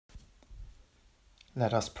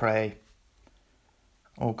Let us pray.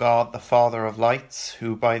 O God, the Father of lights,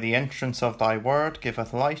 who by the entrance of thy word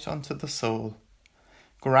giveth light unto the soul,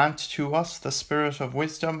 grant to us the spirit of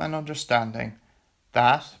wisdom and understanding,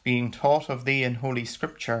 that, being taught of thee in Holy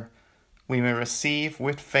Scripture, we may receive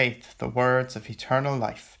with faith the words of eternal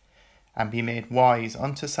life, and be made wise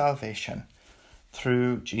unto salvation,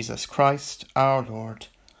 through Jesus Christ our Lord.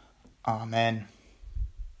 Amen.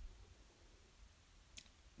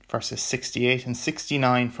 Verses 68 and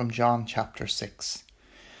 69 from John chapter 6.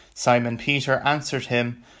 Simon Peter answered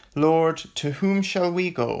him, Lord, to whom shall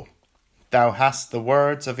we go? Thou hast the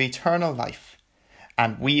words of eternal life,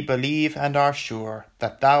 and we believe and are sure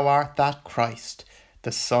that thou art that Christ,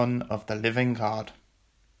 the Son of the living God.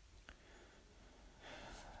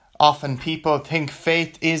 Often people think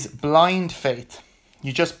faith is blind faith.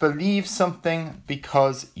 You just believe something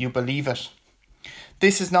because you believe it.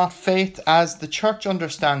 This is not faith as the church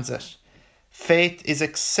understands it. Faith is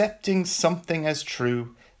accepting something as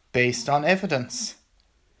true based on evidence.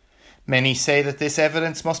 Many say that this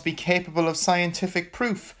evidence must be capable of scientific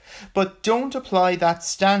proof, but don't apply that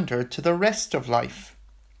standard to the rest of life.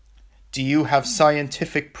 Do you have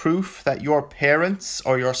scientific proof that your parents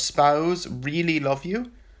or your spouse really love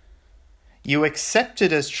you? You accept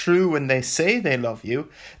it as true when they say they love you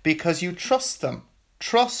because you trust them.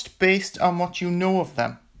 Trust based on what you know of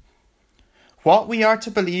them. What we are to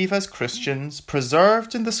believe as Christians,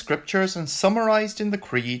 preserved in the Scriptures and summarized in the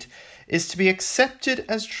Creed, is to be accepted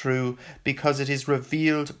as true because it is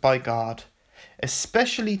revealed by God,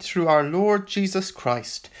 especially through our Lord Jesus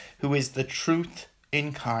Christ, who is the truth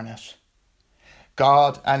incarnate.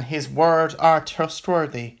 God and His Word are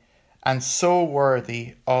trustworthy, and so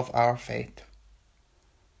worthy of our faith.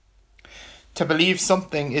 To believe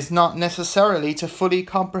something is not necessarily to fully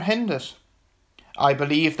comprehend it. I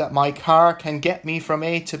believe that my car can get me from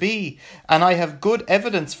A to B, and I have good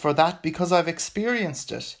evidence for that because I've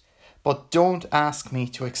experienced it. But don't ask me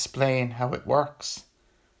to explain how it works.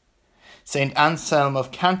 St. Anselm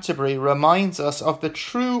of Canterbury reminds us of the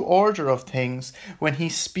true order of things when he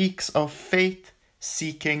speaks of faith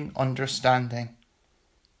seeking understanding.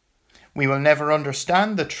 We will never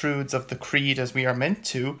understand the truths of the Creed as we are meant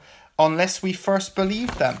to unless we first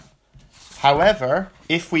believe them. However,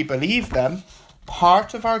 if we believe them,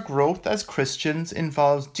 part of our growth as Christians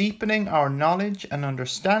involves deepening our knowledge and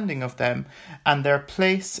understanding of them and their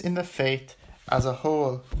place in the faith as a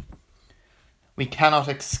whole. We cannot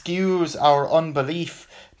excuse our unbelief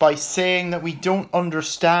by saying that we don't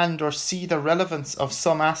understand or see the relevance of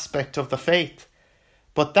some aspect of the faith.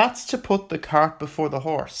 But that's to put the cart before the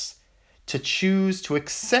horse. To choose to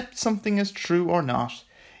accept something as true or not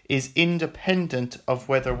is independent of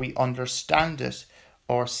whether we understand it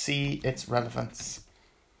or see its relevance.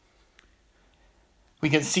 We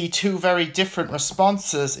can see two very different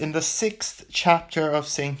responses in the 6th chapter of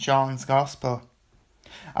St. John's Gospel.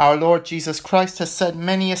 Our Lord Jesus Christ has said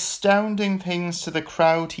many astounding things to the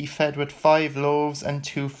crowd he fed with 5 loaves and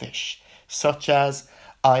 2 fish, such as,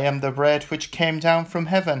 I am the bread which came down from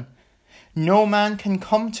heaven. No man can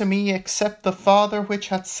come to me except the Father which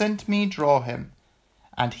hath sent me draw him,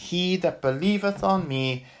 and he that believeth on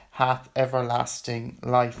me hath everlasting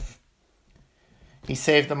life. He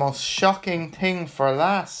saved the most shocking thing for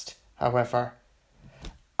last, however.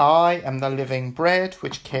 I am the living bread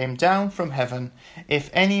which came down from heaven. If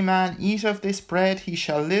any man eat of this bread, he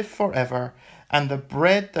shall live forever. And the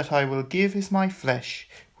bread that I will give is my flesh,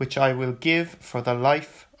 which I will give for the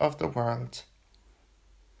life of the world.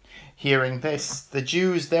 Hearing this, the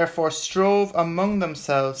Jews therefore strove among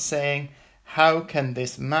themselves, saying, How can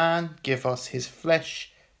this man give us his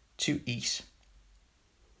flesh to eat?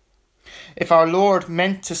 If our Lord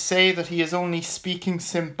meant to say that he is only speaking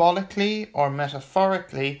symbolically or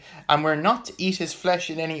metaphorically, and we're not to eat his flesh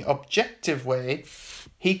in any objective way,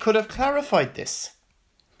 he could have clarified this.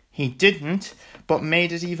 He didn't, but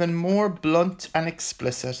made it even more blunt and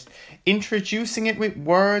explicit, introducing it with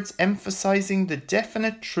words emphasizing the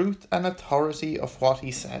definite truth and authority of what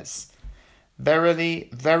he says. Verily,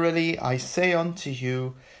 verily, I say unto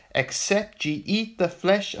you, except ye eat the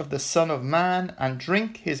flesh of the Son of Man and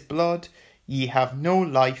drink his blood, ye have no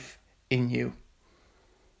life in you.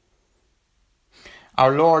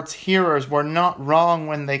 Our Lord's hearers were not wrong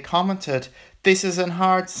when they commented, This is an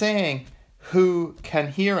hard saying. Who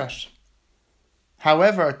can hear it?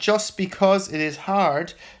 However, just because it is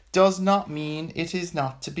hard does not mean it is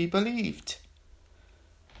not to be believed.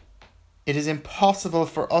 It is impossible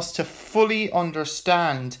for us to fully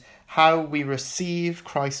understand how we receive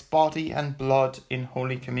Christ's body and blood in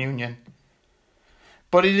Holy Communion.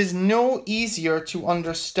 But it is no easier to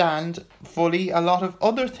understand fully a lot of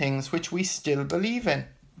other things which we still believe in.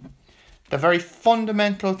 The very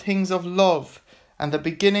fundamental things of love and the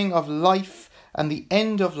beginning of life and the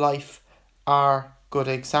end of life are good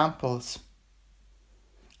examples.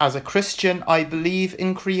 As a Christian, I believe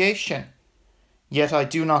in creation, yet I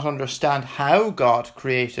do not understand how God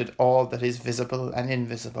created all that is visible and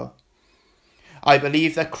invisible. I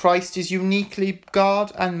believe that Christ is uniquely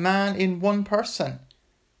God and man in one person,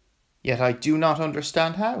 yet I do not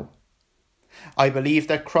understand how. I believe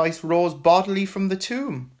that Christ rose bodily from the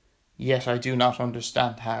tomb, yet I do not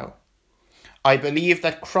understand how. I believe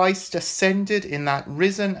that Christ ascended in that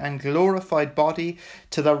risen and glorified body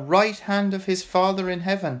to the right hand of his Father in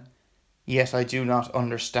heaven, yet I do not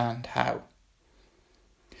understand how.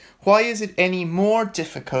 Why is it any more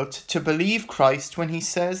difficult to believe Christ when he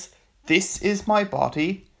says, "This is my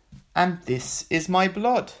body and this is my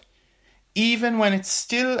blood," even when it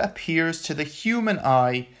still appears to the human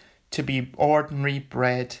eye to be ordinary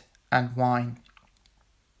bread and wine?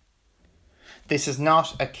 This is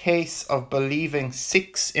not a case of believing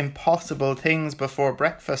 6 impossible things before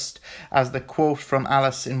breakfast, as the quote from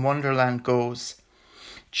Alice in Wonderland goes.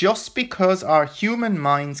 Just because our human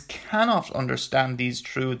minds cannot understand these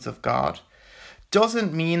truths of God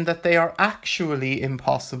doesn't mean that they are actually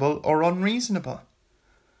impossible or unreasonable.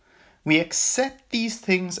 We accept these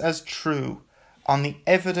things as true on the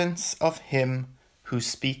evidence of him who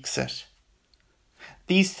speaks it.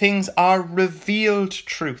 These things are revealed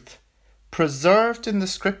truth, preserved in the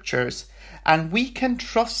scriptures, and we can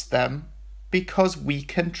trust them because we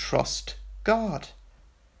can trust God.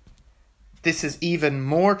 This is even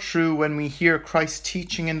more true when we hear Christ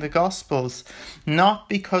teaching in the Gospels, not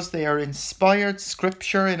because they are inspired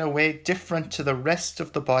scripture in a way different to the rest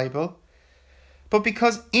of the Bible, but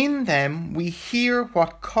because in them we hear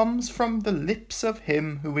what comes from the lips of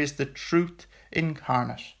him who is the truth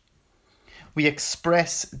incarnate. We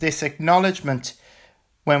express this acknowledgement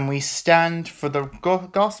when we stand for the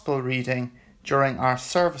Gospel reading during our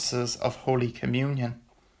services of Holy Communion.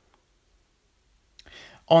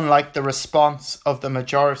 Unlike the response of the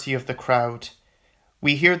majority of the crowd,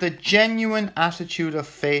 we hear the genuine attitude of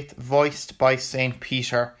faith voiced by St.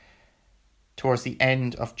 Peter towards the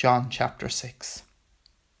end of John chapter 6.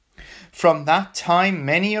 From that time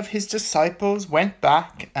many of his disciples went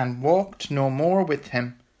back and walked no more with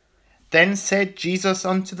him. Then said Jesus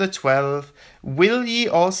unto the 12, Will ye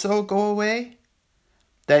also go away?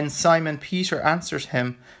 Then Simon Peter answered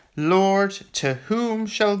him, Lord, to whom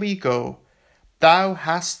shall we go? Thou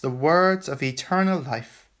hast the words of eternal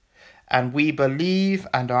life, and we believe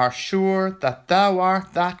and are sure that thou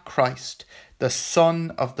art that Christ, the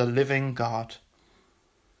Son of the living God.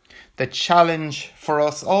 The challenge for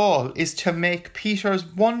us all is to make Peter's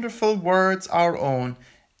wonderful words our own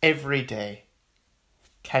every day.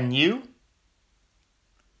 Can you?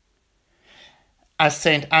 As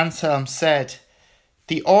St. Anselm said,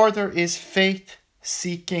 the order is faith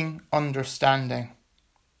seeking understanding.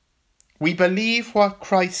 We believe what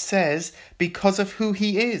Christ says because of who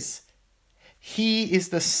he is. He is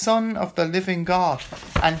the Son of the living God,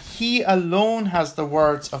 and he alone has the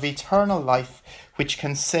words of eternal life which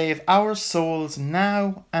can save our souls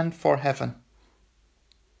now and for heaven.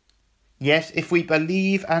 Yet if we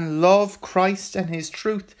believe and love Christ and his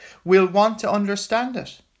truth, we'll want to understand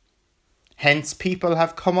it. Hence people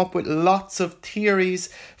have come up with lots of theories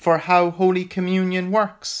for how Holy Communion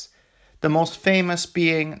works, the most famous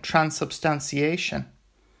being transubstantiation.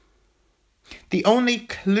 The only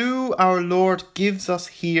clue our Lord gives us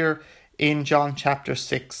here in John chapter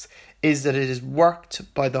 6 is that it is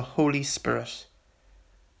worked by the Holy Spirit.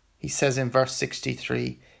 He says in verse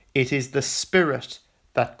 63, It is the Spirit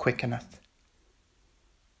that quickeneth.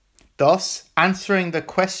 Thus, answering the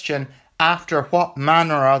question, after what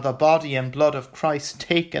manner are the body and blood of Christ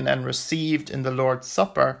taken and received in the Lord's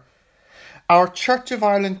Supper, our Church of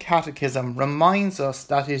Ireland Catechism reminds us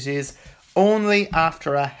that it is only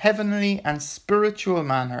after a heavenly and spiritual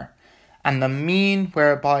manner, and the mean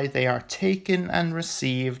whereby they are taken and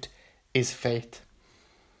received is faith.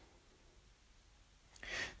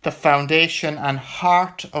 The foundation and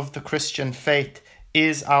heart of the Christian faith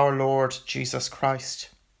is our Lord Jesus Christ.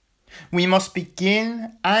 We must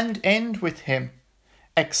begin and end with him,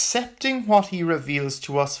 accepting what he reveals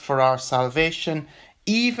to us for our salvation,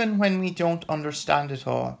 even when we don't understand it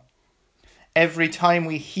all. Every time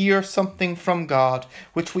we hear something from God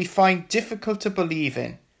which we find difficult to believe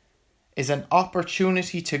in is an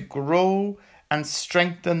opportunity to grow and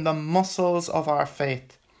strengthen the muscles of our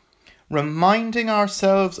faith, reminding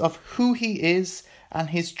ourselves of who he is and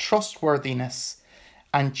his trustworthiness,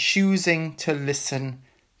 and choosing to listen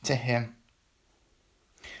to him.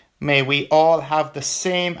 May we all have the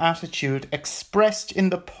same attitude expressed in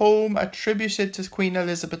the poem attributed to Queen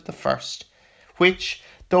Elizabeth I, which,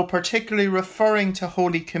 though particularly referring to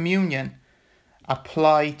Holy Communion,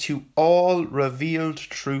 apply to all revealed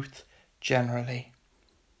truth generally.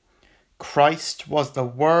 Christ was the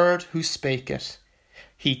Word who spake it.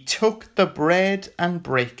 He took the bread and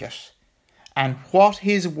brake it, and what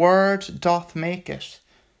his word doth make it,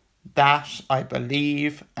 that I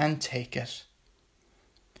believe and take it.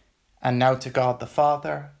 And now to God the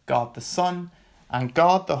Father, God the Son, and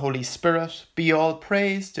God the Holy Spirit be all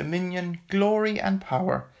praise, dominion, glory and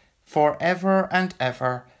power, for ever and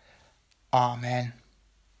ever. Amen.